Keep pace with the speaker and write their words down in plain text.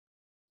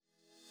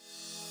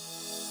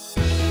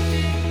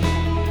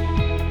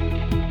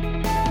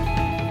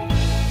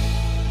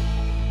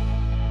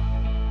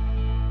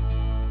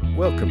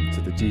Welcome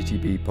to the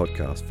DTB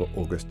podcast for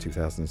August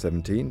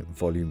 2017,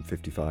 volume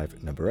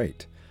 55, number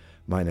 8.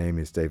 My name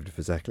is David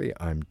Fazakli.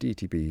 I'm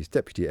DTB's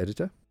deputy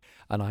editor.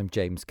 And I'm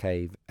James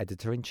Cave,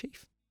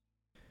 editor-in-chief.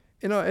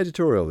 In our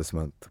editorial this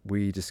month,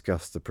 we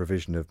discussed the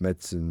provision of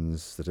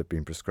medicines that have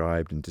been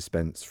prescribed and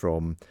dispensed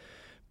from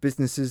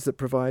businesses that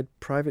provide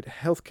private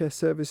healthcare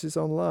services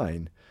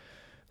online.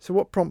 So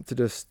what prompted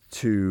us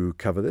to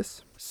cover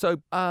this?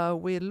 So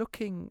we're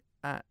looking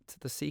at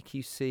the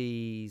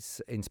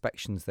CQC's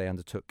inspections they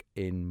undertook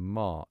in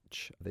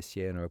March this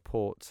year in a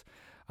report,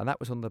 and that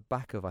was on the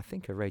back of, I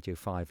think, a Radio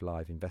 5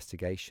 Live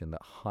investigation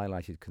that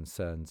highlighted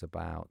concerns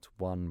about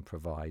one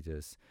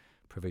provider's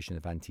provision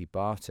of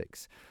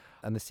antibiotics.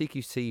 And the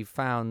CQC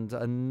found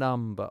a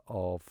number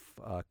of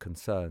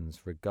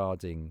concerns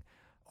regarding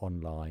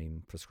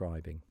online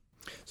prescribing.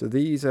 So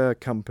these are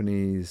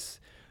companies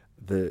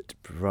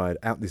that provide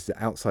this is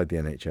outside the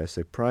NHS,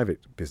 so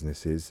private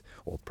businesses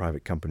or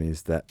private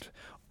companies that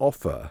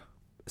offer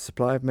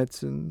supply of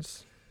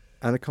medicines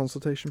and a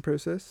consultation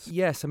process?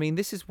 Yes,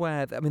 this is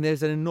where,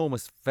 there's an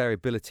enormous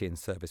variability in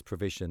service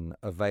provision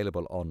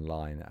available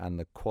online and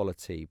the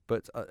quality,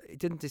 but it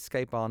didn't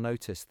escape our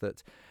notice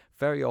that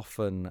very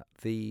often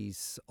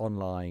these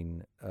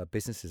online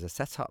businesses are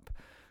set up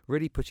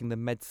really putting the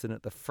medicine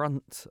at the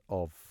front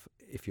of,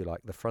 if you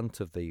like, the front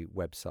of the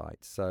website.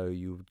 So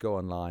you would go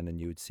online and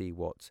you would see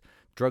what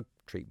drug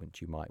treatment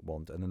you might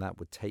want, and then that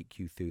would take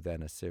you through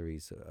then a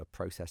series of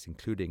process,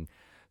 including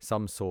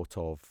some sort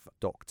of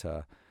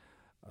doctor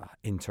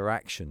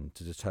interaction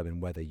to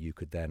determine whether you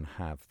could then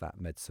have that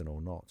medicine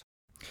or not.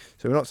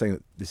 So we're not saying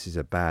that this is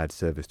a bad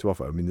service to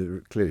offer. There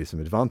are clearly some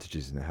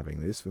advantages in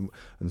having this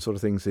and sort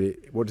of things.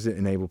 What does it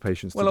enable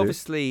patients to do? Well,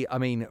 obviously,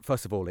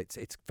 first of all,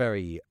 it's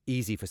very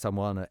easy for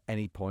someone at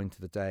any point of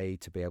the day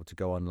to be able to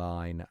go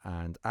online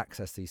and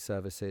access these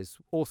services.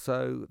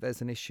 Also,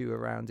 there's an issue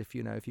around if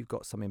you've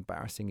got some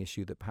embarrassing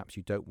issue that perhaps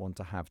you don't want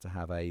to have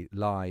a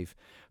live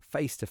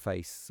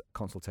face-to-face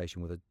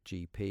consultation with a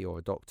GP or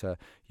a doctor,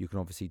 you can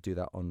obviously do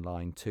that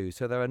online too.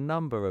 So there are a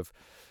number of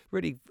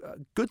really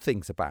good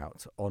things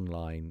about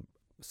online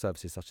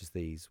services such as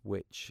these,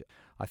 which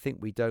I think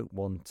we don't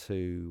want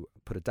to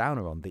put a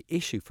downer on. The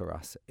issue for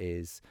us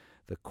is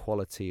the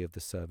quality of the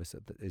service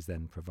that is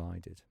then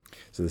provided.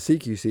 So the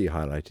CQC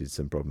highlighted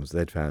some problems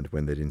they'd found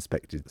when they'd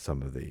inspected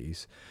some of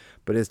these.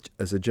 But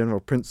as a general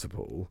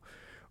principle,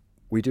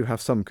 we do have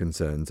some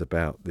concerns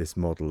about this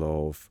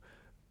model of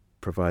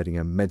providing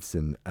a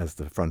medicine as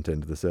the front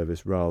end of the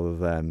service rather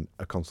than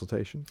a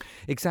consultation?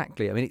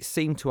 Exactly. It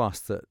seemed to us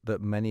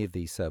that many of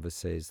these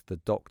services, the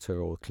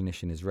doctor or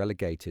clinician is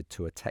relegated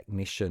to a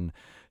technician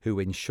who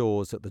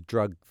ensures that the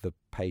drug the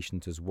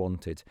patient has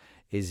wanted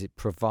is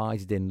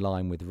provided in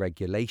line with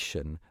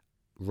regulation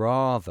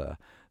rather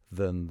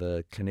than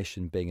the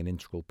clinician being an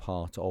integral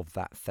part of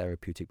that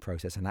therapeutic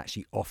process and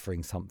actually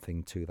offering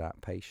something to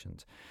that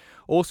patient.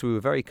 Also, we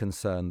were very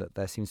concerned that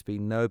there seems to be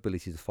no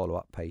ability to follow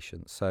up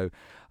patients. So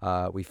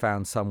we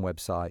found some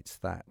websites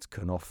that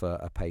can offer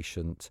a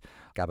patient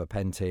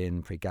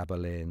gabapentin,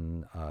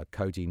 pregabalin,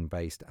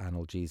 codeine-based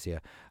analgesia,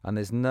 and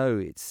there's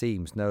it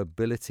seems no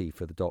ability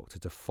for the doctor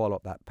to follow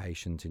up that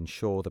patient,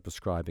 ensure the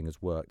prescribing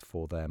has worked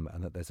for them,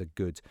 and that there's a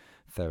good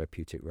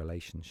therapeutic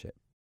relationship.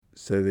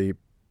 So the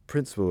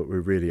principle that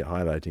we're really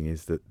highlighting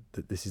is that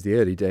this is the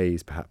early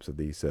days perhaps of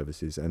these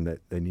services and that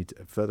they need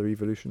further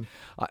evolution?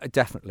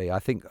 Definitely. I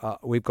think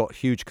we've got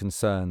huge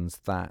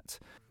concerns that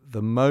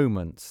the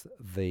moment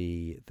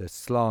the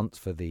slant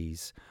for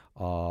these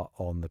are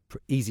on the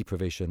easy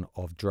provision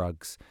of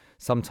drugs,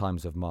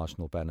 sometimes of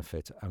marginal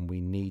benefit, and we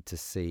need to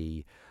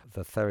see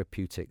the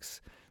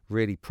therapeutics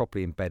really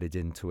properly embedded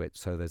into it,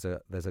 so there's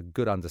a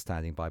good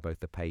understanding by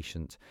both the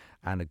patient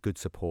and a good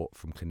support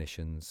from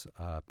clinicians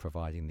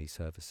providing these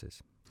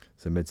services.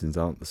 So medicines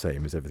aren't the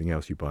same as everything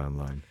else you buy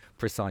online?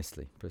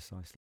 Precisely.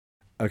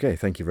 Okay,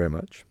 thank you very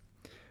much.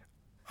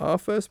 Our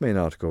first main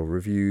article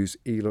reviews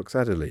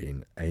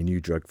eloxadiolene, a new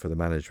drug for the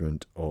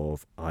management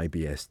of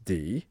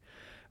IBS-D.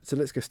 So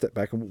let's go a step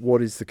back.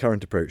 What is the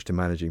current approach to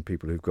managing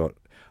people who've got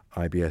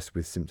IBS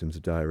with symptoms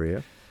of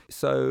diarrhoea?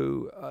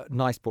 So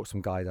NICE brought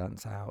some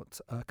guidance out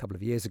a couple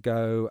of years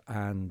ago,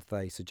 and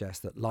they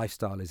suggest that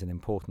lifestyle is an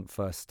important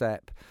first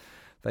step.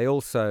 They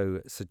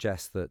also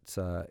suggest that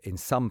in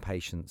some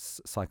patients,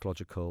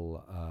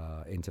 psychological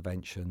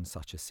interventions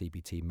such as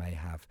CBT may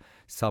have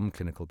some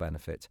clinical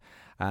benefit.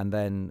 And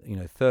then,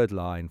 third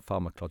line,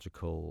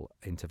 pharmacological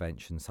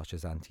interventions such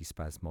as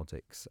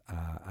antispasmodics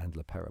and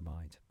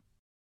loperamide.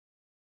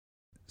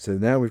 So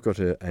now we've got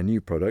a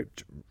new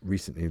product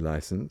recently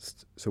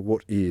licensed. So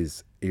what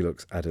is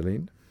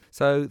eloxadiolene?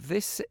 So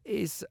this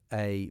is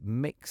a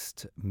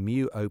mixed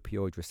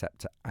mu-opioid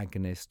receptor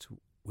agonist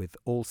with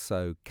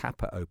also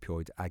kappa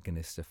opioid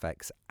agonist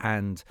effects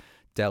and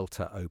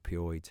delta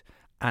opioid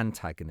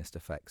antagonist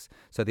effects.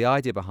 So the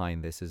idea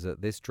behind this is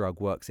that this drug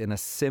works in a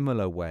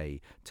similar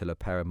way to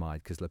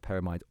loperamide, because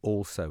loperamide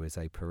also is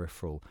a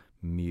peripheral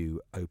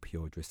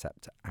mu-opioid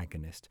receptor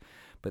agonist.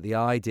 But the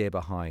idea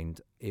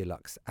behind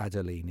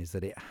eloxadiolene is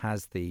that it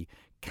has the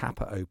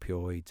kappa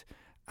opioid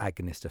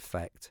agonist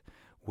effect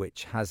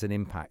which has an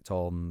impact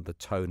on the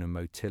tone and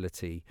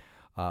motility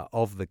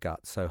of the gut.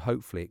 So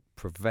hopefully it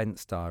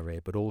prevents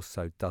diarrhea, but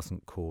also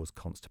doesn't cause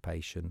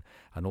constipation,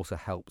 and also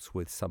helps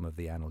with some of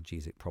the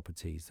analgesic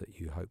properties that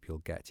you hope you'll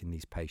get in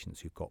these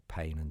patients who've got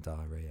pain and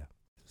diarrhea.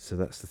 So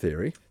that's the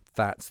theory.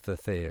 That's the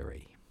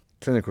theory.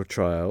 Clinical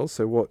trials.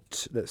 So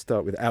let's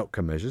start with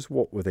outcome measures.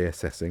 What were they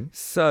assessing?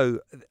 So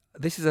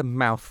this is a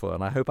mouthful,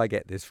 and I hope I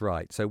get this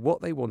right. So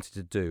what they wanted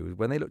to do,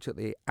 when they looked at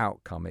the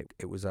outcome,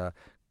 it was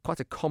quite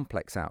a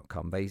complex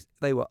outcome.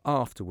 They were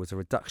after was a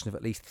reduction of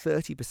at least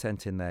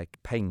 30% in their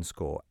pain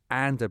score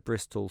and a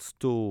Bristol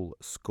stool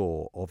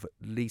score of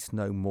at least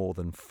no more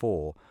than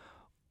 4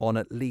 on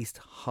at least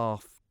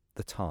half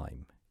the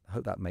time. I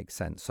hope that makes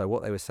sense. So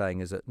what they were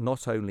saying is that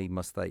not only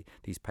must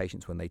these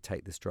patients, when they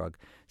take this drug,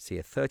 see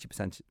a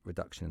 30%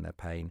 reduction in their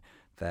pain,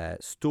 their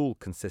stool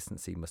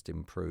consistency must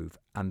improve,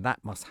 and that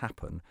must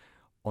happen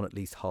on at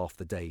least half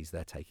the days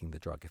they're taking the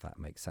drug, if that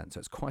makes sense. So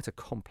it's quite a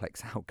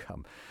complex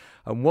outcome.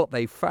 And what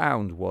they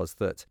found was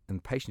that in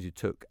patients who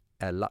took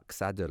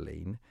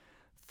Eluxadiolene,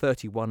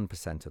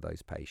 31% of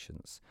those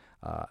patients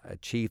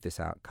achieved this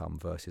outcome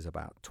versus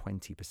about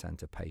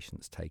 20% of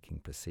patients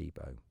taking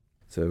placebo.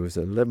 So it was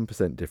an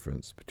 11%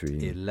 difference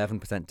between...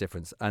 11%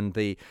 difference. And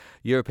the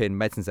European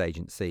Medicines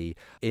Agency,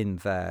 in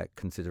their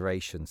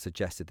consideration,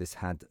 suggested this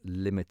had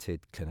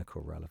limited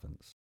clinical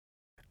relevance.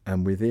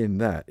 And within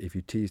that, if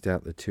you teased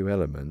out the two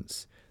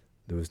elements,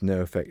 there was no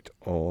effect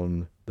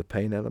on the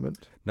pain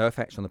element? No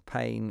effect on the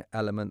pain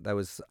element. There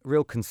was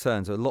real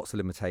concerns. There were lots of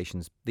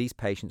limitations. These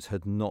patients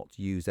had not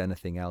used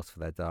anything else for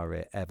their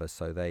diarrhea ever,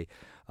 so they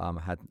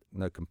had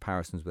no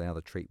comparisons with any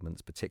other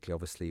treatments, particularly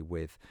obviously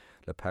with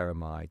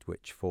loperamide,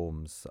 which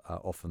forms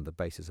often the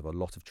basis of a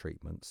lot of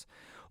treatments.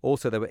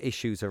 Also, there were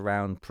issues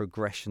around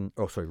regression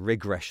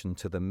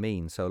to the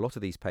mean. So a lot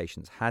of these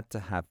patients had to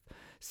have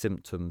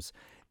symptoms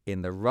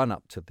in the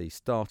run-up to the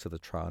start of the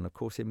trial. And of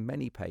course, in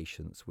many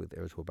patients with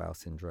irritable bowel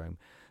syndrome,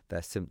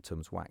 their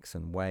symptoms wax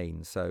and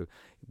wane. So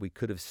we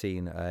could have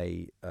seen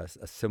a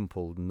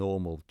simple,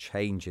 normal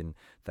change in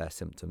their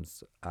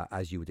symptoms,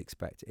 as you would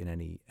expect in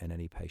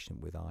any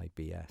patient with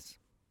IBS.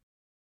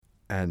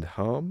 And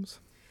harms?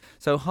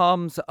 So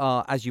harms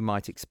are, as you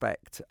might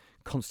expect,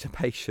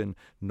 constipation,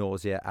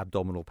 nausea,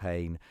 abdominal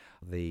pain,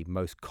 the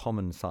most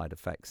common side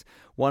effects.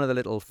 One of the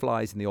little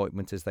flies in the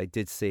ointment is they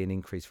did see an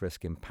increased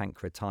risk in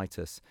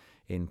pancreatitis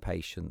in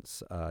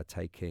patients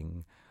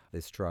taking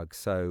this drug.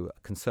 So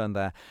concern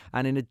there.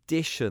 And in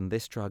addition,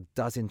 this drug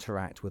does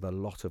interact with a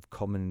lot of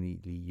commonly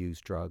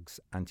used drugs,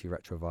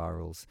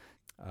 antiretrovirals,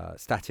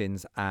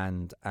 statins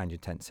and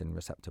angiotensin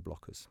receptor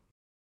blockers.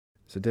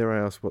 So dare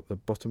I ask what the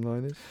bottom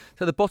line is?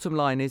 So the bottom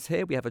line is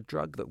here we have a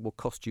drug that will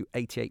cost you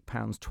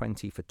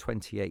 £88.20 for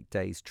 28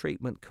 days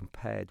treatment,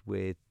 compared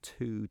with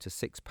 £2 to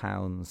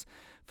 £6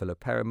 for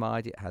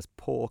loperamide. It has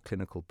poor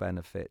clinical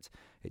benefit.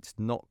 It's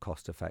not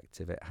cost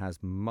effective. It has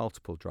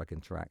multiple drug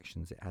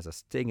interactions. It has a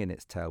sting in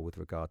its tail with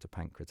regard to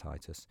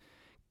pancreatitis.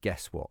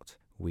 Guess what?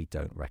 We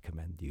don't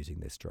recommend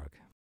using this drug.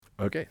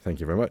 Okay, thank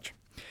you very much.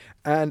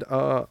 And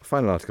our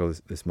final article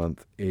this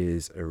month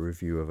is a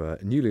review of a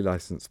newly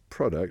licensed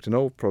product, an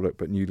old product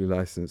but newly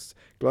licensed,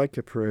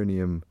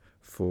 glycopyrronium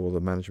for the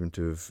management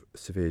of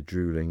severe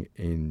drooling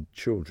in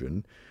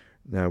children.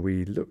 Now,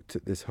 we looked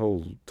at this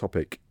whole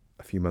topic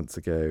a few months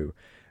ago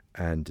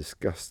and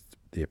discussed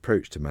the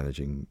approach to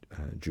managing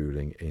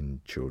drooling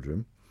in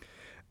children.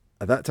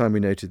 At that time,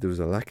 we noted there was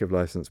a lack of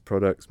licensed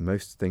products.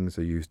 Most things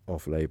are used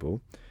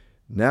off-label.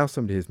 Now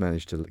somebody has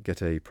managed to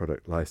get a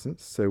product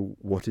license. So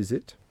what is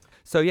it?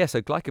 So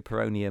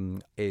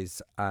glycopyrronium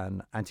is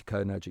an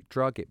anticholinergic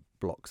drug. It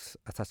blocks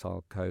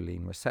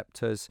acetylcholine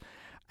receptors,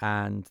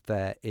 and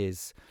there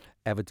is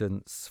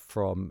evidence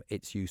from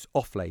its use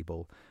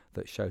off-label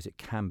that shows it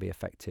can be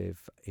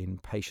effective in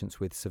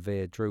patients with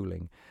severe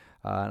drooling.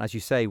 And as you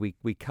say,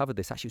 we covered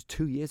this. Actually, it was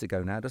 2 years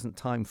ago now. Doesn't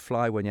time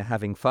fly when you're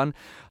having fun?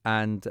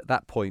 And at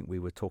that point, we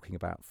were talking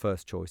about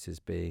first choices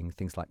being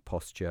things like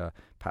posture,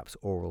 perhaps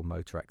oral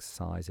motor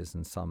exercises,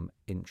 and some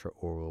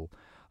intraoral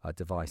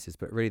devices.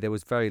 But really, there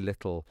was very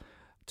little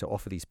to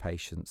offer these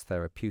patients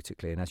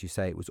therapeutically. And as you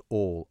say, it was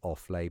all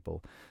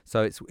off-label.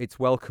 So it's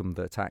welcome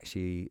that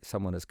actually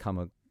someone has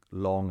come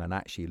along and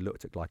actually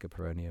looked at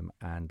glycopyrronium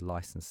and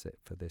licensed it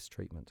for this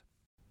treatment.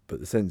 But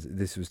the sense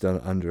this was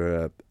done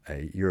under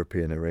a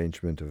European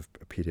arrangement of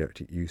a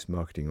paediatric use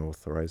marketing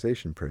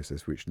authorization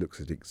process, which looks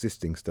at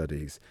existing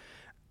studies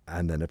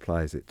and then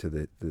applies it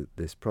to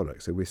this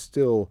product. So we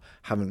still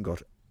haven't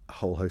got a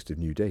whole host of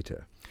new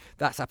data.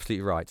 That's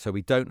absolutely right. So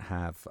we don't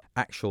have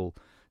actual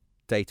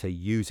data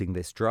using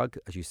this drug.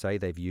 As you say,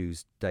 they've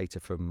used data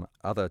from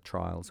other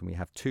trials, and we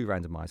have 2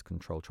 randomized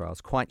control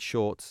trials, quite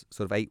short,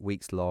 sort of 8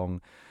 weeks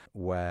long,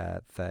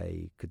 where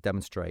they could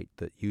demonstrate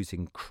that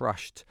using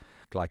crushed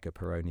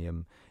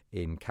glycopyrronium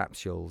in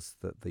capsules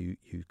that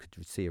you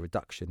could see a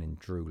reduction in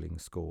drooling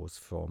scores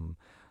from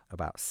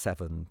about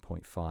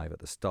 7.5 at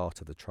the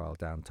start of the trial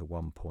down to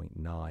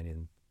 1.9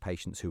 in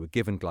patients who were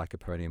given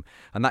glycopyrronium,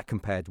 and that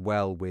compared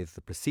well with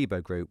the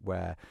placebo group,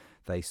 where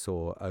they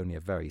saw only a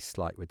very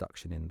slight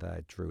reduction in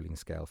their drooling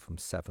scale from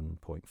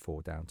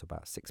 7.4 down to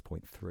about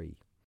 6.3.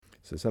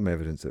 So some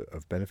evidence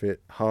of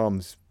benefit.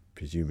 Harms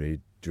presumably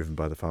driven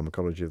by the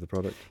pharmacology of the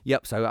product?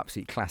 Yep, so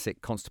absolutely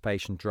classic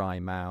constipation, dry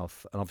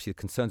mouth, and obviously the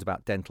concerns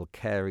about dental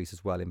caries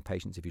as well in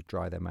patients if you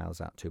dry their mouths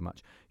out too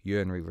much,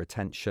 urinary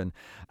retention,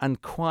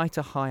 and quite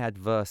a high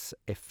adverse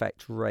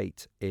effect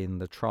rate in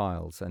the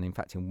trials. And in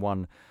fact, in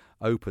one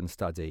open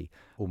study,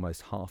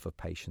 almost half of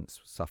patients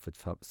suffered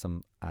from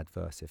some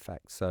adverse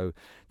effects. So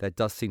there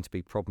does seem to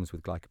be problems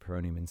with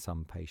glycopyrronium in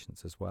some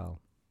patients as well.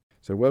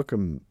 So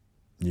welcome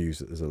news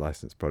that there's a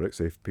licensed product.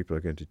 So if people are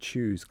going to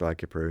choose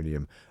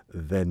glycopyrronium,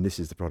 then this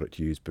is the product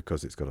to use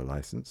because it's got a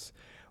license.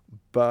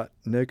 But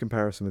no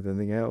comparison with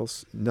anything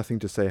else. Nothing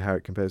to say how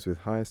it compares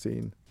with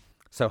hyoscine.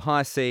 So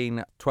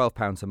hyoscine,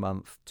 £12 a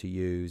month to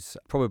use,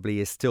 probably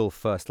is still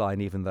first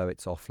line even though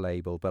it's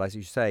off-label. But as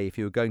you say, if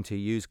you were going to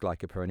use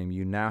glycopyrronium,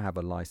 you now have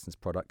a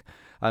licensed product.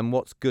 And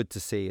what's good to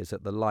see is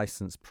that the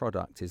licensed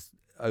product is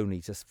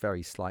only just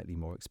very slightly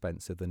more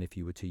expensive than if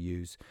you were to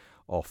use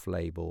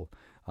off-label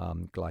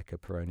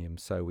glycopyrronium.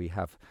 So we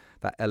have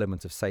that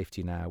element of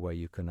safety now where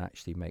you can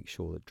actually make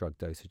sure that drug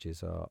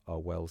dosages are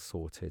well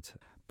sorted.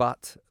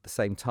 But at the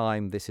same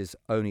time, this is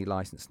only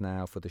licensed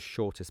now for the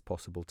shortest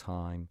possible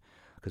time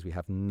because we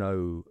have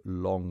no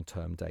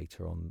long-term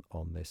data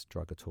on this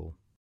drug at all.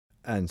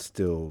 And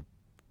still,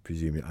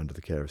 presumably, under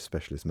the care of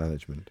specialist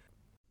management.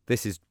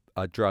 This is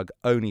a drug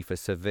only for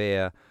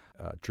severe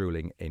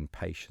drooling in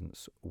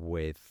patients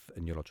with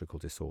neurological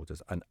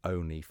disorders and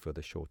only for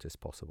the shortest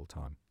possible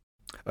time.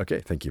 Okay,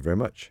 thank you very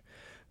much.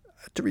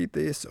 To read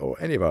this or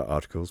any of our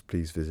articles,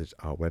 please visit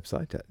our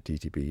website at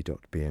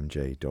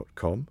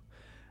dtb.bmj.com.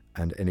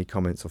 And any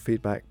comments or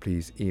feedback,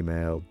 please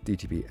email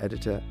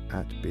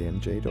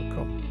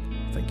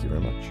dtbeditor@bmj.com. Thank you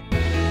very much.